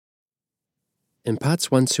In parts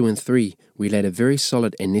 1, 2, and 3, we laid a very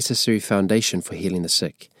solid and necessary foundation for healing the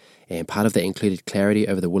sick. And part of that included clarity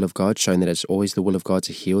over the will of God, showing that it's always the will of God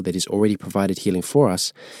to heal, that He's already provided healing for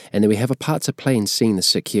us, and that we have a part to play in seeing the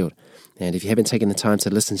sick healed. And if you haven't taken the time to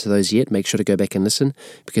listen to those yet, make sure to go back and listen,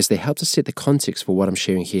 because they help to set the context for what I'm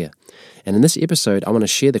sharing here. And in this episode, I want to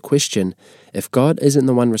share the question, if God isn't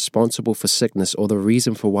the one responsible for sickness or the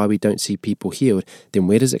reason for why we don't see people healed, then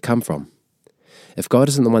where does it come from? If God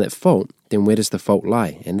isn't the one at fault, then where does the fault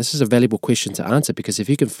lie? And this is a valuable question to answer, because if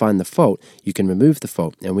you can find the fault, you can remove the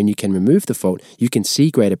fault. And when you can remove the fault, you can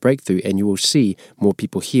see greater breakthrough, and you will see more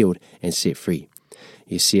people healed and set free.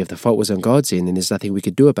 You see, if the fault was on God's end, then there's nothing we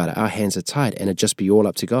could do about it. Our hands are tied, and it'd just be all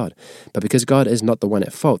up to God. But because God is not the one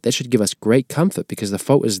at fault, that should give us great comfort, because the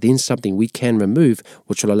fault is then something we can remove,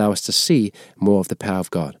 which will allow us to see more of the power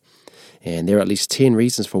of God. And there are at least 10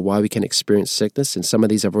 reasons for why we can experience sickness, and some of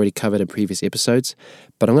these I've already covered in previous episodes,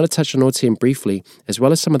 but I'm going to touch on all 10 briefly, as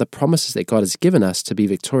well as some of the promises that God has given us to be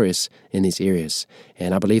victorious in these areas.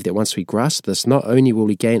 And I believe that once we grasp this, not only will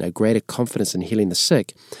we gain a greater confidence in healing the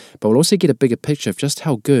sick, but we'll also get a bigger picture of just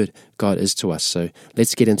how good God is to us. So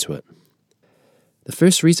let's get into it. The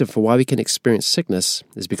first reason for why we can experience sickness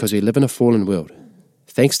is because we live in a fallen world.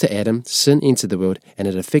 Thanks to Adam, sin entered the world, and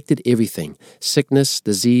it affected everything. Sickness,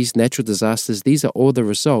 disease, natural disasters, these are all the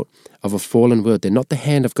result of a fallen world. They're not the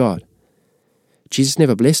hand of God. Jesus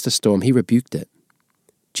never blessed a storm, He rebuked it.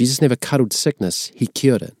 Jesus never cuddled sickness, He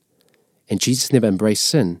cured it. And Jesus never embraced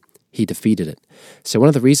sin, He defeated it. So one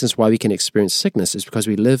of the reasons why we can experience sickness is because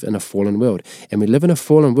we live in a fallen world. And we live in a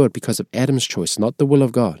fallen world because of Adam's choice, not the will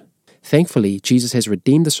of God. Thankfully, Jesus has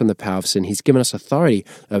redeemed us from the power of sin. He's given us authority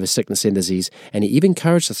over sickness and disease, and He even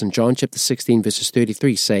encouraged us in John chapter 16, verses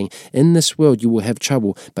 33, saying, "In this world you will have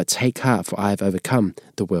trouble, but take heart, for I have overcome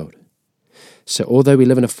the world." So although we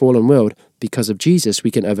live in a fallen world, because of Jesus, we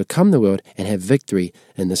can overcome the world and have victory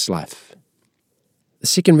in this life. The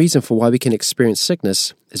second reason for why we can experience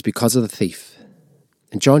sickness is because of the thief.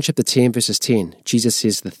 In John chapter 10, verses 10, Jesus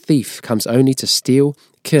says, "The thief comes only to steal,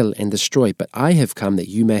 kill, and destroy, but I have come that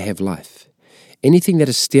you may have life." Anything that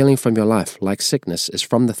is stealing from your life, like sickness, is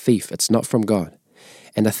from the thief. It's not from God.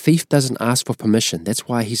 And a thief doesn't ask for permission. That's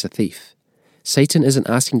why he's a thief. Satan isn't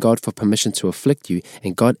asking God for permission to afflict you,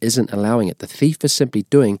 and God isn't allowing it. The thief is simply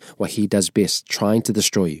doing what he does best, trying to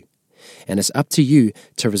destroy you. And it's up to you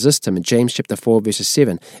to resist him. In James chapter 4, verses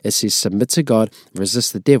 7, it says, "Submit to God,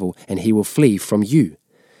 resist the devil, and he will flee from you."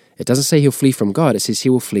 It doesn't say he'll flee from God, it says he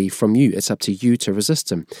will flee from you. It's up to you to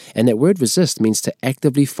resist him. And that word resist means to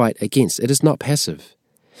actively fight against. It is not passive.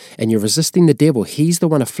 And you're resisting the devil. He's the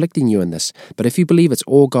one afflicting you in this. But if you believe it's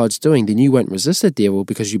all God's doing, then you won't resist the devil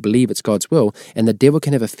because you believe it's God's will, and the devil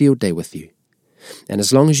can have a field day with you. And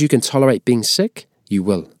as long as you can tolerate being sick, you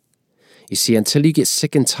will. You see, until you get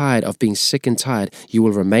sick and tired of being sick and tired, you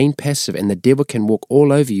will remain passive, and the devil can walk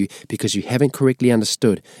all over you because you haven't correctly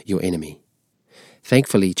understood your enemy.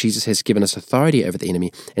 Thankfully, Jesus has given us authority over the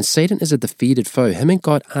enemy, and Satan is a defeated foe. Him and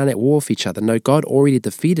God aren't at war with each other. No, God already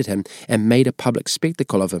defeated him and made a public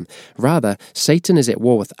spectacle of him. Rather, Satan is at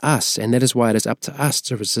war with us, and that is why it is up to us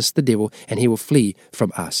to resist the devil, and he will flee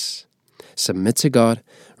from us. Submit to God,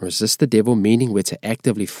 resist the devil, meaning we're to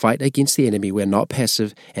actively fight against the enemy. We're not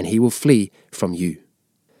passive, and he will flee from you.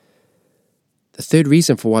 The third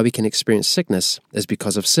reason for why we can experience sickness is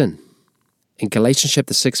because of sin. In Galatians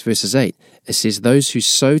chapter 6, verses 8, it says, "Those who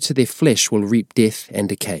sow to their flesh will reap death and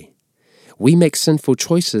decay." We make sinful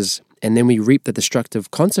choices, and then we reap the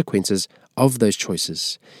destructive consequences of those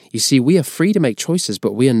choices. You see, we are free to make choices,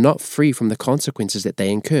 but we are not free from the consequences that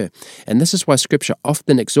they incur. And this is why Scripture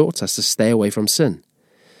often exhorts us to stay away from sin.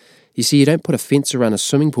 You see, you don't put a fence around a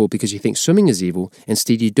swimming pool because you think swimming is evil.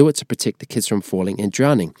 Instead, you do it to protect the kids from falling and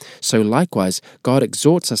drowning. So likewise, God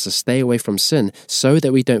exhorts us to stay away from sin so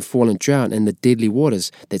that we don't fall and drown in the deadly waters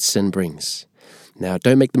that sin brings. Now,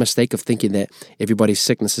 don't make the mistake of thinking that everybody's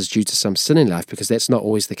sickness is due to some sin in life, because that's not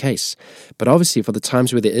always the case. But obviously, for the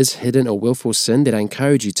times where there is hidden or willful sin, then I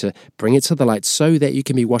encourage you to bring it to the light so that you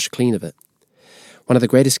can be washed clean of it. One of the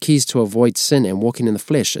greatest keys to avoid sin and walking in the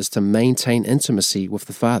flesh is to maintain intimacy with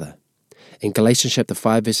the Father. In Galatians chapter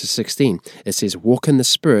 5, verses 16, it says, "Walk in the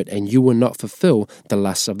Spirit, and you will not fulfill the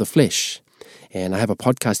lusts of the flesh." And I have a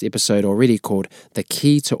podcast episode already called "The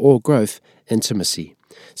Key to All Growth, Intimacy."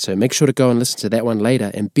 So make sure to go and listen to that one later,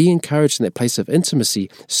 and be encouraged in that place of intimacy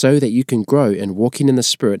so that you can grow in walking in the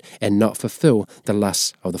Spirit and not fulfill the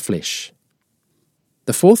lusts of the flesh.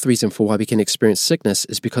 The fourth reason for why we can experience sickness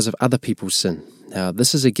is because of other people's sin. Now,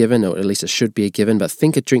 this is a given, or at least it should be a given, but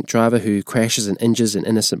think a drink driver who crashes and injures an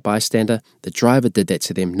innocent bystander. The driver did that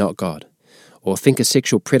to them, not God. Or think a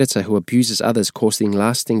sexual predator who abuses others, causing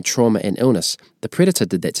lasting trauma and illness. The predator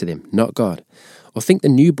did that to them, not God. Or think the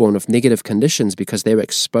newborn with negative conditions because they were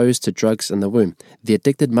exposed to drugs in the womb. The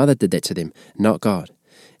addicted mother did that to them, not God.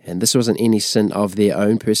 And this wasn't any sin of their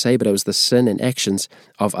own per se, but it was the sin and actions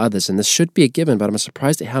of others. And this should be a given, but I'm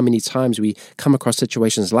surprised at how many times we come across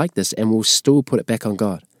situations like this and we'll still put it back on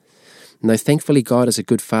God. No, thankfully God is a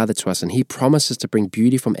good Father to us, and He promises to bring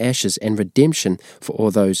beauty from ashes and redemption for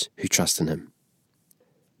all those who trust in Him.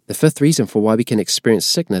 The fifth reason for why we can experience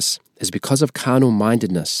sickness is because of carnal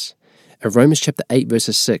mindedness. In Romans chapter 8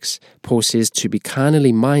 verses 6, Paul says to be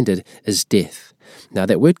carnally minded is death. Now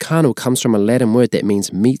that word carnal comes from a Latin word that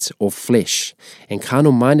means meat or flesh, and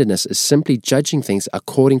carnal mindedness is simply judging things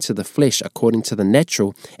according to the flesh, according to the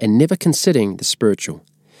natural, and never considering the spiritual.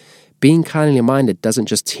 Being carnally minded doesn't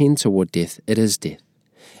just tend toward death, it is death.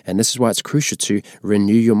 And this is why it's crucial to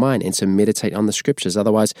renew your mind and to meditate on the scriptures.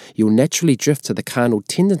 Otherwise, you'll naturally drift to the carnal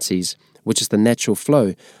tendencies, which is the natural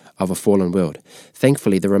flow of a fallen world.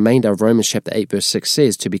 Thankfully, the remainder of Romans chapter 8 verse 6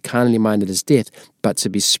 says to be carnally minded is death, but to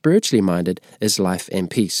be spiritually minded is life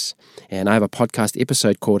and peace. And I have a podcast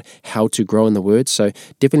episode called How to Grow in the Word, so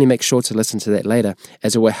definitely make sure to listen to that later,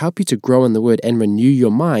 as it will help you to grow in the Word and renew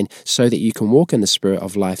your mind so that you can walk in the spirit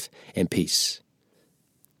of life and peace.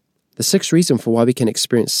 The sixth reason for why we can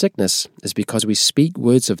experience sickness is because we speak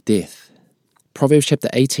words of death. Proverbs chapter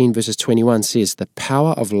 18 verses 21 says, "The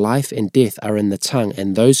power of life and death are in the tongue,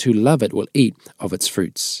 and those who love it will eat of its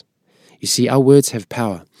fruits." You see, our words have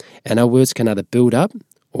power, and our words can either build up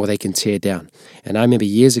or they can tear down. And I remember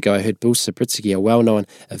years ago I heard Bill Sabritsky, a well-known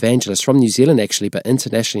evangelist from New Zealand actually, but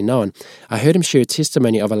internationally known. I heard him share a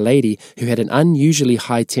testimony of a lady who had an unusually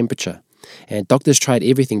high temperature. And doctors tried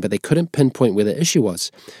everything, but they couldn't pinpoint where the issue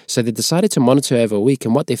was. So they decided to monitor her over a week,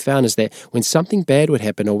 and what they found is that when something bad would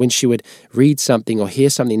happen, or when she would read something or hear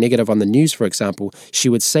something negative on the news, for example, she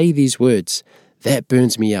would say these words, "That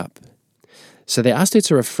burns me up." So they asked her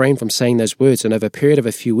to refrain from saying those words, and over a period of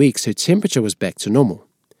a few weeks, her temperature was back to normal.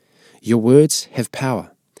 Your words have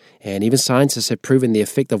power. And even scientists have proven the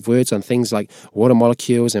effect of words on things like water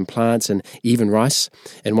molecules and plants and even rice.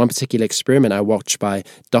 In one particular experiment I watched by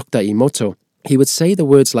Dr. Emoto, he would say the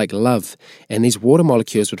words like love, and these water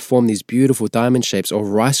molecules would form these beautiful diamond shapes, or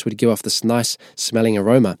rice would give off this nice smelling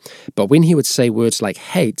aroma. But when he would say words like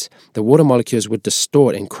hate, the water molecules would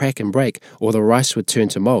distort and crack and break, or the rice would turn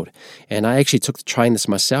to mold. And I actually took to trying this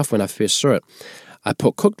myself when I first saw it. I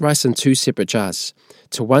put cooked rice in 2 separate jars.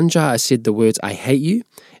 To one jar I said the words "I hate you,"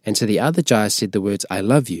 and to the other jar I said the words "I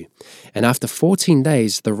love you." And after 14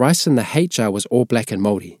 days, the rice in the hate jar was all black and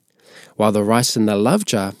moldy, while the rice in the love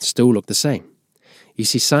jar still looked the same. You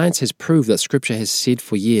see, science has proved that Scripture has said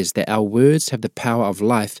for years that our words have the power of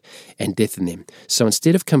life and death in them. So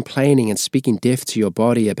instead of complaining and speaking death to your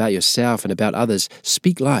body, about yourself and about others,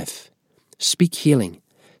 speak life, speak healing,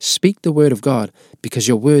 speak the word of God, because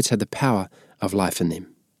your words have the power of life in them.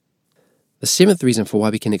 The seventh reason for why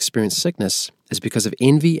we can experience sickness is because of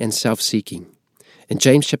envy and self-seeking. In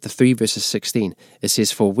James chapter 3 verses 16, it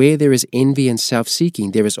says, "For where there is envy and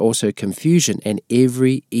self-seeking, there is also confusion and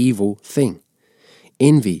every evil thing."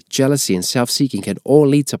 Envy, jealousy, and self-seeking can all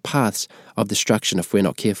lead to paths of destruction if we're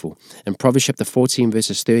not careful. In Proverbs chapter 14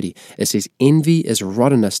 verses 30, it says, "Envy is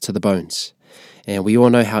rottenness to the bones." And we all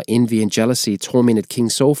know how envy and jealousy tormented King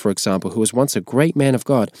Saul, for example, who was once a great man of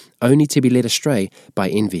God, only to be led astray by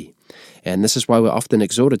envy. And this is why we're often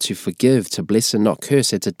exhorted to forgive, to bless and not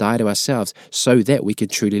curse, and to die to ourselves so that we can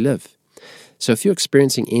truly live. So if you're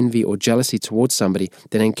experiencing envy or jealousy towards somebody,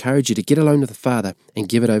 then I encourage you to get alone with the Father and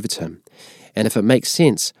give it over to Him. And if it makes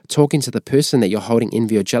sense, talking to the person that you're holding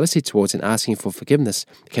envy or jealousy towards and asking for forgiveness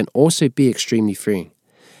can also be extremely freeing.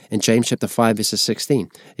 In James chapter 5 verses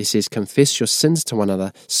 16, it says, "Confess your sins to one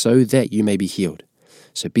another so that you may be healed."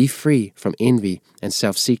 So be free from envy and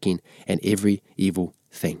self-seeking and every evil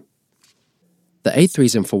thing. The eighth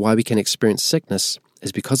reason for why we can experience sickness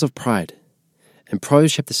is because of pride. In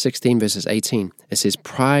Proverbs chapter 16 verses 18, it says,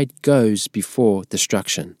 "Pride goes before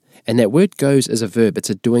destruction." And that word "goes" is a verb,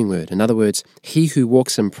 it's a doing word. In other words, he who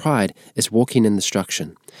walks in pride is walking in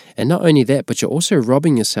destruction. And not only that, but you're also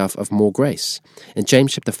robbing yourself of more grace. In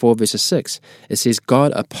James chapter 4 verses 6, it says,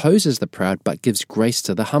 "God opposes the proud, but gives grace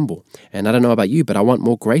to the humble." And I don't know about you, but I want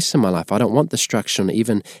more grace in my life. I don't want destruction or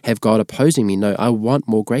even have God opposing me. No, I want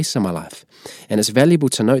more grace in my life. And it's valuable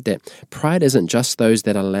to note that pride isn't just those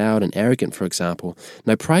that are loud and arrogant, for example.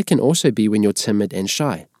 No, pride can also be when you're timid and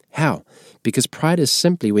shy. How? because pride is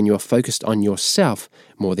simply when you are focused on yourself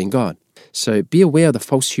more than God. So be aware of the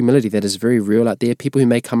false humility that is very real out there. People who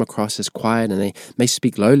may come across as quiet and they may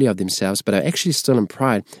speak lowly of themselves, but are actually still in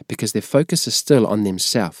pride because their focus is still on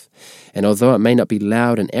themselves. And although it may not be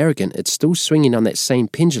loud and arrogant, it's still swinging on that same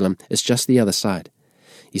pendulum. It's just the other side.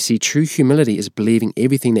 You see, true humility is believing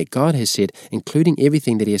everything that God has said, including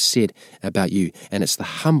everything that He has said about you. And it's the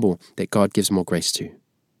humble that God gives more grace to.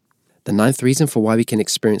 The 9th reason for why we can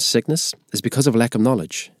experience sickness is because of lack of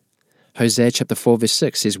knowledge. Hosea chapter 4 verse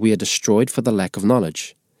 6 says, "We are destroyed for the lack of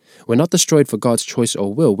knowledge." We're not destroyed for God's choice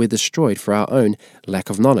or will, we're destroyed for our own lack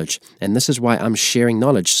of knowledge. And this is why I'm sharing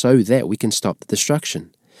knowledge, so that we can stop the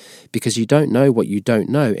destruction. Because you don't know what you don't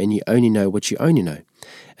know, and you only know what you only know.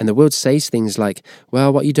 And the world says things like,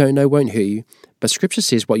 well, what you don't know won't hurt you, but Scripture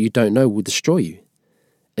says what you don't know will destroy you.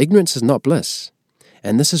 Ignorance is not bliss.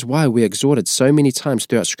 And this is why we're exhorted so many times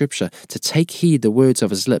throughout Scripture to take heed the words of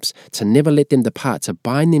His lips, to never let them depart, to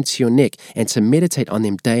bind them to your neck, and to meditate on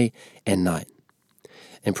them day and night.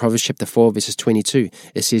 In Proverbs chapter 4, verses 22,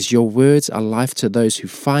 it says, "Your words are life to those who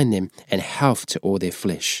find them, and health to all their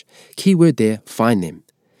flesh." Key word there, find them.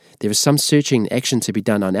 There is some searching and action to be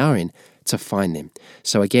done on our end to find them.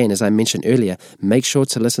 So again, as I mentioned earlier, make sure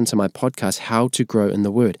to listen to my podcast, How to Grow in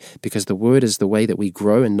the Word, because the Word is the way that we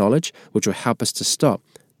grow in knowledge, which will help us to stop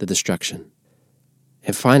the destruction.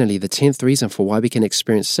 And finally, the 10th reason for why we can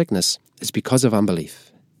experience sickness is because of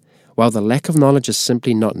unbelief. While the lack of knowledge is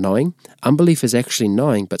simply not knowing, unbelief is actually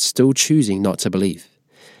knowing but still choosing not to believe.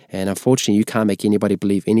 And unfortunately, you can't make anybody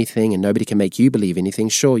believe anything, and nobody can make you believe anything.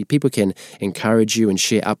 Sure, people can encourage you and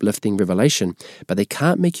share uplifting revelation, but they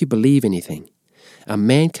can't make you believe anything. A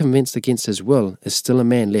man convinced against his will is still a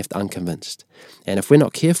man left unconvinced. And if we're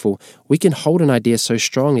not careful, we can hold an idea so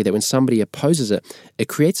strongly that when somebody opposes it, it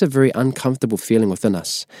creates a very uncomfortable feeling within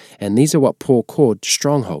us. And these are what Paul called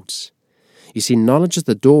strongholds. You see, knowledge is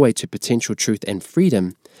the doorway to potential truth and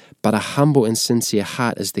freedom, but a humble and sincere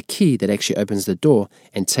heart is the key that actually opens the door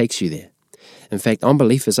and takes you there. In fact,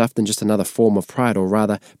 unbelief is often just another form of pride, or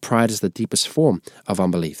rather, pride is the deepest form of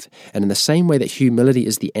unbelief. And in the same way that humility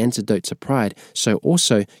is the antidote to pride, so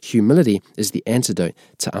also humility is the antidote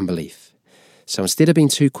to unbelief. So instead of being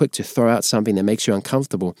too quick to throw out something that makes you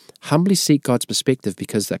uncomfortable, humbly seek God's perspective,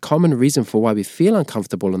 because the common reason for why we feel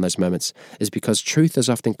uncomfortable in those moments is because truth is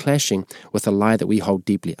often clashing with a lie that we hold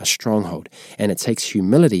deeply, a stronghold. And it takes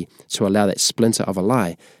humility to allow that splinter of a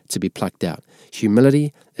lie to be plucked out.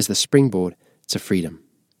 Humility is the springboard to freedom.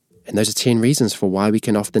 And those are 10 reasons for why we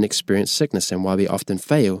can often experience sickness and why we often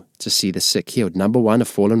fail to see the sick healed. Number 1, a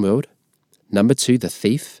fallen world. Number 2, the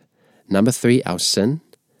thief. Number 3, our sin.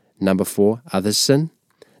 Number 4, others' sin.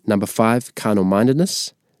 Number 5,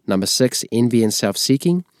 carnal-mindedness. Number 6, envy and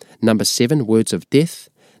self-seeking. Number 7, words of death.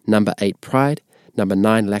 Number 8, pride. Number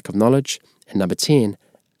 9, lack of knowledge. And number 10,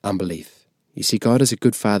 unbelief. You see, God is a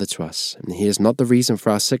good Father to us, and He is not the reason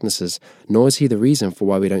for our sicknesses, nor is He the reason for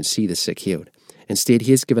why we don't see the sick healed. Instead,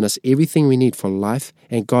 He has given us everything we need for life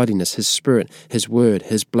and godliness, His Spirit, His Word,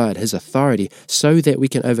 His blood, His authority, so that we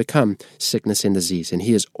can overcome sickness and disease. And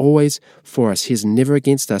He is always for us. He is never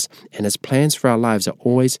against us, and His plans for our lives are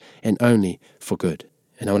always and only for good.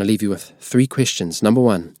 And I want to leave you with 3 questions. Number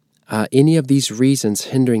 1, are any of these reasons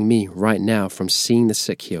hindering me right now from seeing the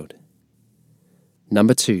sick healed?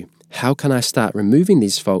 Number 2, how can I start removing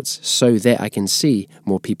these faults so that I can see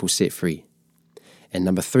more people set free? And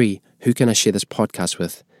number 3, who can I share this podcast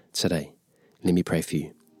with today? Let me pray for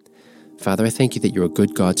you. Father, I thank you that you're a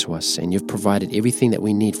good God to us, and you've provided everything that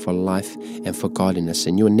we need for life and for godliness,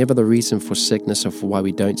 and you're never the reason for sickness or for why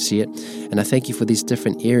we don't see it. And I thank you for these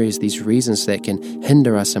different areas, these reasons that can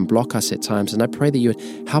hinder us and block us at times. And I pray that you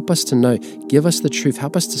would help us to know, give us the truth,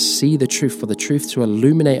 help us to see the truth, for the truth to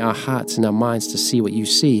illuminate our hearts and our minds to see what you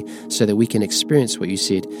see, so that we can experience what you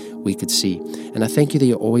said we could see. And I thank you that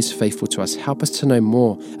you're always faithful to us. Help us to know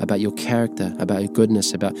more about your character, about your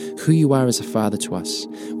goodness, about who you are as a Father to us.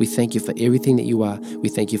 We thank you for everything that you are. We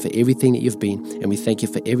thank you for everything that you've been, and we thank you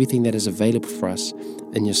for everything that is available for us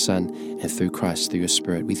in your Son and through Christ, through your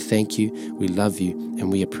Spirit. We thank you, we love you,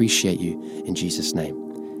 and we appreciate you. In Jesus'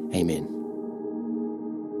 name, amen.